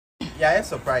Yeah, it's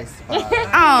surprise.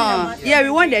 Yeah,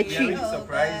 we want the treat. Yeah,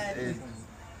 surprise is.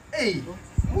 Hey,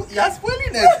 you're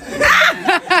spoiling it.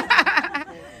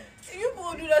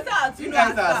 You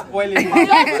guys are spoiling it.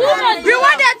 We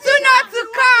want the tuna to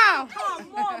come.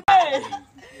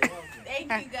 Thank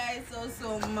you guys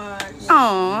so much.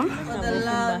 Aww. For the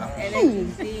love and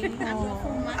everything. I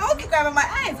will keep grabbing my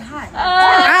eyes hot.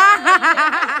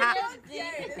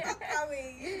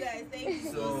 You guys, thank you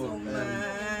so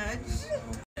much.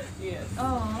 Yes.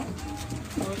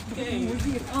 Okay.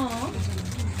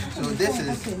 So this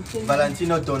is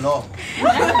Valentino Dono.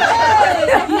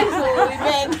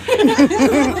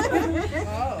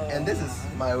 And this is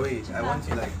my way. I want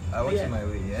you my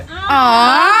way, yeah?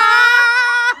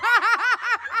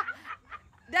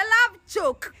 The love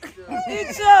choke. You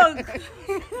choke.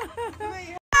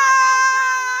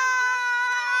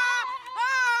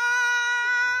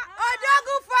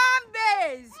 Odogu fan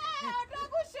base.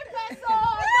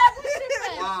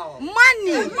 Wow.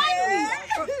 Money.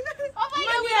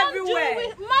 Money everywhere.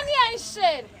 Money and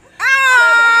shit.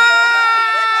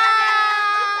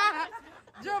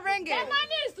 Joe, bring it. The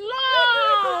money is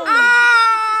long.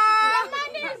 The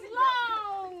money is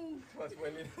long.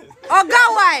 Oga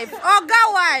wife. Oga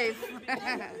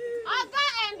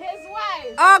and his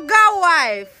wife. Oga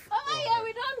wife. Over here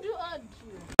we don't do odd.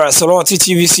 So on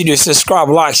TTV studio, subscribe,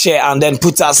 like, share, and then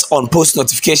put us on post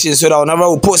notifications so that whenever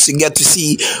we post, you get to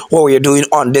see what we're doing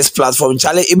on this platform.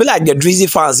 Charlie, it be like the Drisey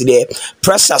fans there,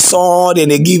 press a song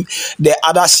and they give the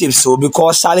other ships. So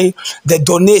because Charlie, the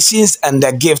donations and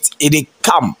the gift, it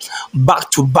come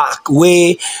back to back.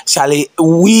 Where Charlie,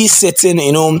 we sitting,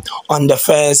 on the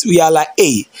fence, we are like,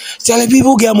 hey, Charlie,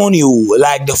 people get money.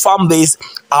 Like the fan base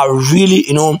are really,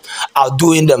 are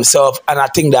doing themselves, and I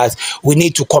think that we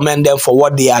need to commend them for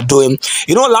what they are doing.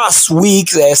 Last week,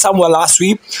 somewhere last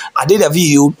week, I did a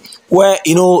video where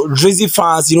Drisey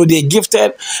fans, they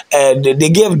gifted, they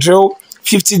gave Drill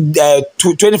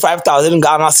 25,000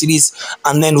 Ghana cedis,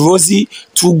 and then Rosey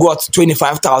too got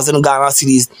 25,000 Ghana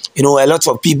cedis. A lot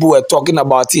of people were talking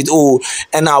about it. Oh,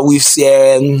 and now we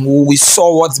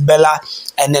saw what Bella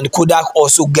and then Kodak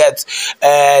also get.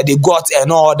 They got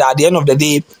and all that. At the end of the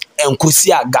day, and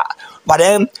Kusia got. But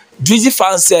then Drisey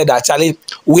fans said that actually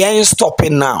we aren't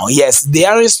stopping now. Yes, they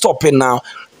aren't stopping now.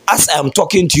 As I'm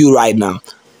talking to you right now,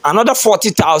 another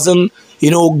 40,000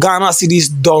 Ghana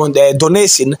cedis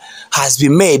donation has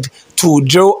been made to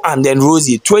Joe and then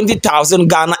Rosey. 20,000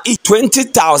 Ghana each.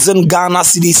 20,000 Ghana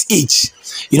cedis each.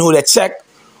 The check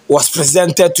was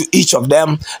presented to each of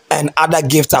them and other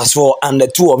gifts as well. And the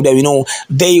two of them,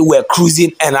 they were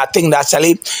cruising. And I think that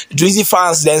actually Drisey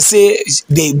fans then say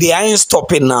they aren't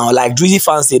stopping now. Like Drisey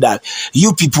fans say that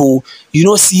you people, you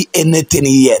don't see anything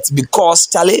yet. Because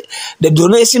Charlie, the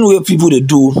donation where people they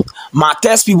do, my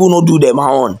test people don't do them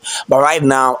own. But right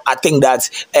now, I think that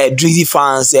Drisey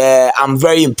fans, I'm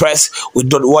very impressed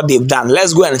with what they've done.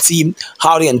 Let's go and see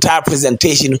how the entire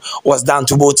presentation was done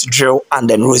to both Drill and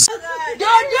then Rosey.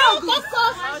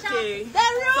 Okay.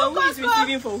 So who is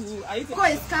receiving for who? Are you Coco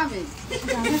is coming. The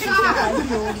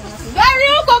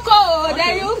real Coco. The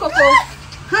real Coco.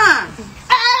 Huh?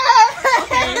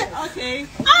 Okay.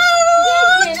 Oh,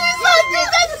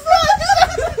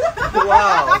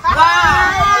 Wow. Wow.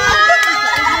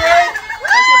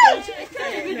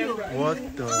 What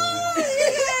the?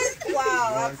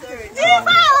 Wow, I'm sorry.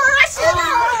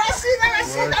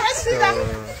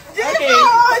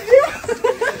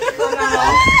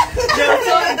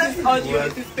 Audio,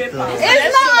 it is paper.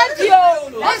 it's not audio.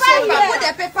 Let's put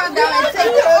the paper down and take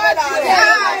the audio.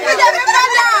 Put the paper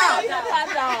down.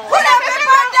 Put the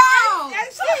paper down.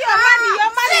 See your money.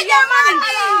 Your money.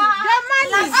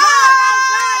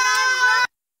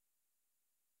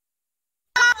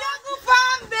 Odogu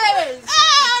fan base.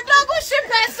 Odogu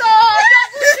shippers.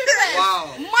 Wow.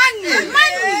 Money.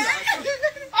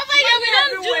 Over here we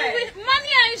don't do with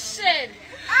money and shit.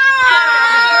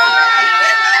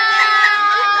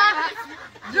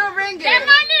 Joe, bring it. The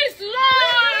money is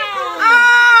long.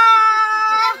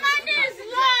 The money is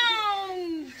long.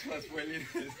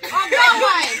 Oga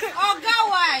wife.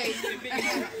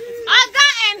 Oga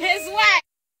and his wife.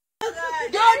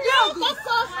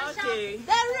 Okay.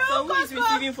 So who is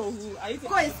receiving for who? Are you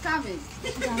Coco is coming. The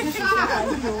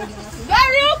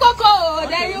real Coco.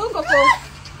 The real Coco.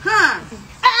 Huh?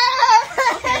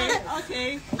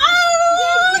 Okay. Oh,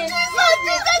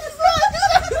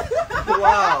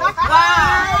 Wow.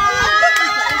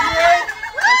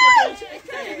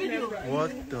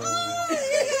 What the?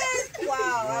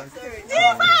 Wow, I'm sorry.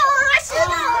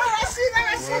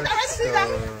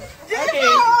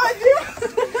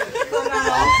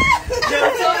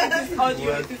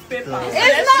 Audio, it is paper.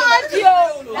 it's not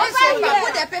audio. Put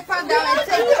the paper down and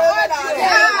take it over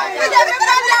there. Put the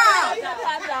paper down.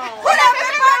 Put the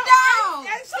paper down.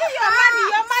 And see your money,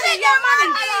 your money, your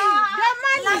money. Your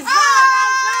money.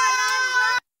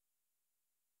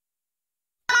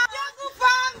 Double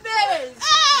farm base.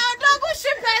 Double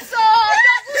shippers. Double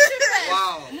shippers.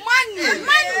 Wow. Money.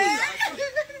 Money.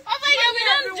 Over here we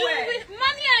don't do with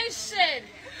money and shit.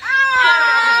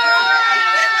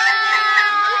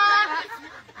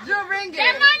 Bring The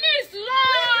it. money is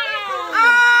long. The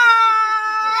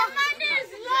money is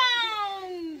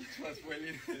long.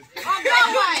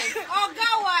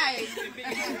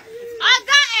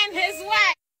 Oga and his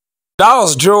wife. That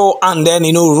was Joe, and then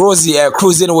Rosey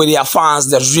cruising with their fans,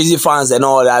 the Drisey fans and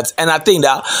all that. And I think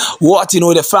that what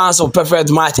the fans of Perfect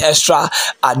Match Extra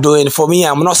are doing, for me,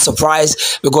 I'm not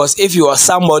surprised, because if you are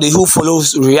somebody who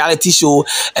follows reality show,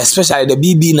 especially the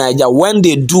BB Niger, when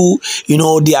they do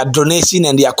their donation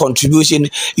and their contribution,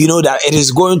 that it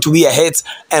is going to be a hit.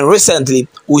 And recently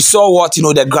we saw what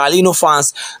the Gralino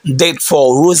fans did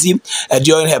for Rosey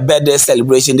during her birthday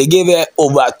celebration. They gave her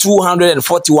over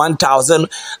 241,000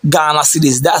 Ghana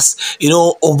cedis. That's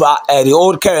over the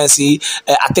old currency.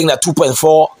 I think that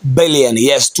 2.4 billion.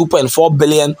 Yes, 2.4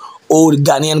 billion old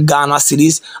Ghanaian Ghana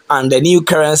cedis, and the new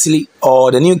currency or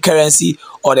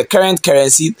the current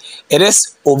currency, it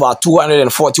is over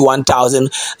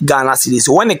 241,000 Ghana cedis.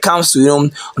 So when it comes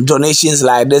to donations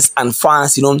like this and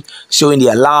fans showing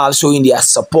their love, showing their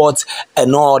support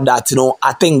and all that,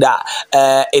 I think that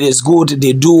it is good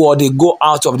they do, or they go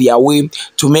out of their way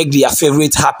to make their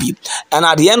favorite happy. And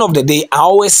at the end of the day, I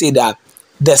always say that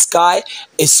the sky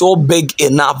is so big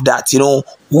enough that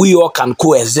we all can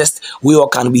coexist, we all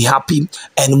can be happy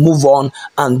and move on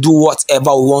and do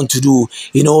whatever we want to do.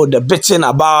 The bitching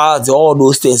about all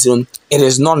those things, it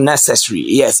is not necessary.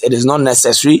 Yes, it is not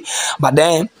necessary. But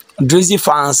then Drisey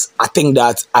fans, I think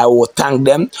that I will thank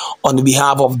them on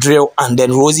behalf of Drill and then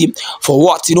Rosey for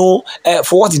what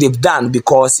for what they've done,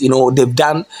 because they've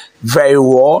done very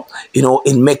well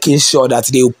in making sure that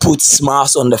they put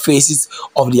smiles on the faces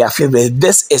of their favorites.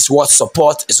 This is what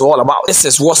support is all about. This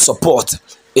is what support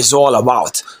is all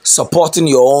about. Supporting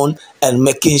your own and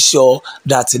making sure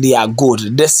that they are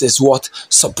good. This is what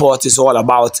support is all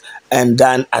about. And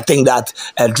then I think that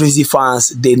Drisey fans,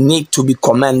 they need to be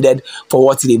commended for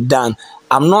what they've done.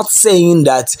 I'm not saying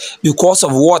that because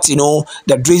of what the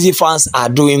Drisey fans are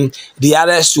doing, the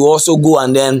others should also go,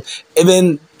 and then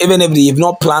even if they've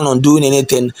not planned on doing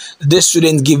anything, this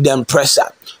shouldn't give them pressure.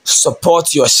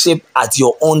 Support your ship at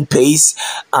your own pace,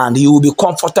 and you will be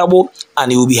comfortable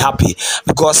and you will be happy.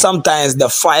 Because sometimes the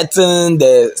fighting,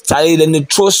 the style, and the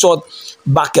throw shot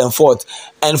back and forth.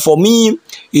 And for me,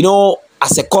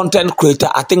 as a content creator,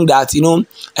 I think that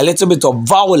a little bit of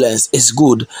violence is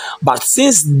good. But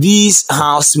since these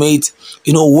housemates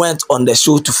went on the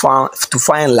show to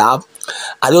find love,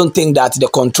 I don't think that the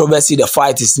controversy, the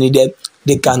fight is needed.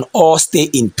 They can all stay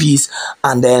in peace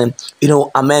and then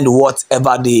amend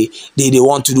whatever they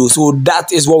want to do. So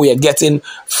that is what we are getting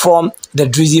from the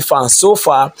Drisey fans. So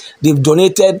far they've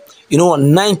donated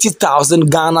 90,000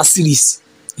 Ghana cedis.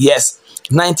 Yes,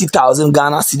 90,000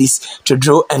 Ghana cedis to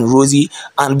Joe and Rosey,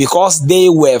 and because they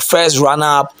were first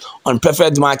runner-up on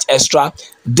Perfect Match Extra,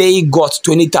 they got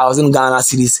 20,000 Ghana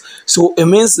cedis. So it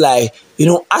means like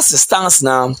as it stands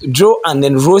now, Joe and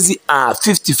then Rosey are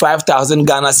 55,000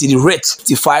 Ghana cedi rich,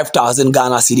 55,000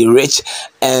 Ghana cedi rich.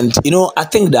 And I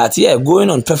think that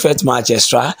going on Perfect Match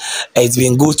Extra, it's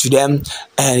been good to them,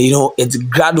 and it's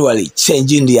gradually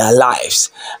changing their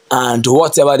lives, and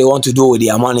whatever they want to do with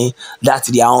their money, that's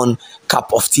their own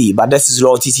cup of tea. But this is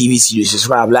Loyalty TV series.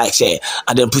 Subscribe, like, share,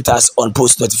 and then put us on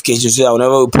post notifications so that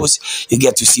whenever we post, you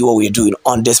get to see what we're doing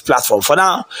on this platform. For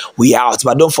now, we are out,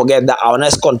 but don't forget that our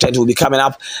next content will be coming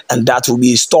up, and that will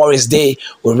be Stories Day.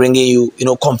 We're bringing you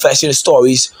confession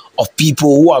stories of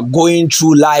people who are going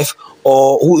through life,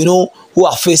 or who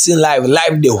are facing life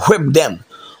they whip them.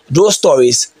 Those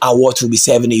stories are what will be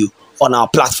serving you on our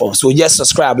platform. So just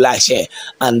subscribe, like, share,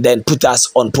 and then put us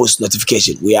on post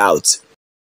notification. We are out.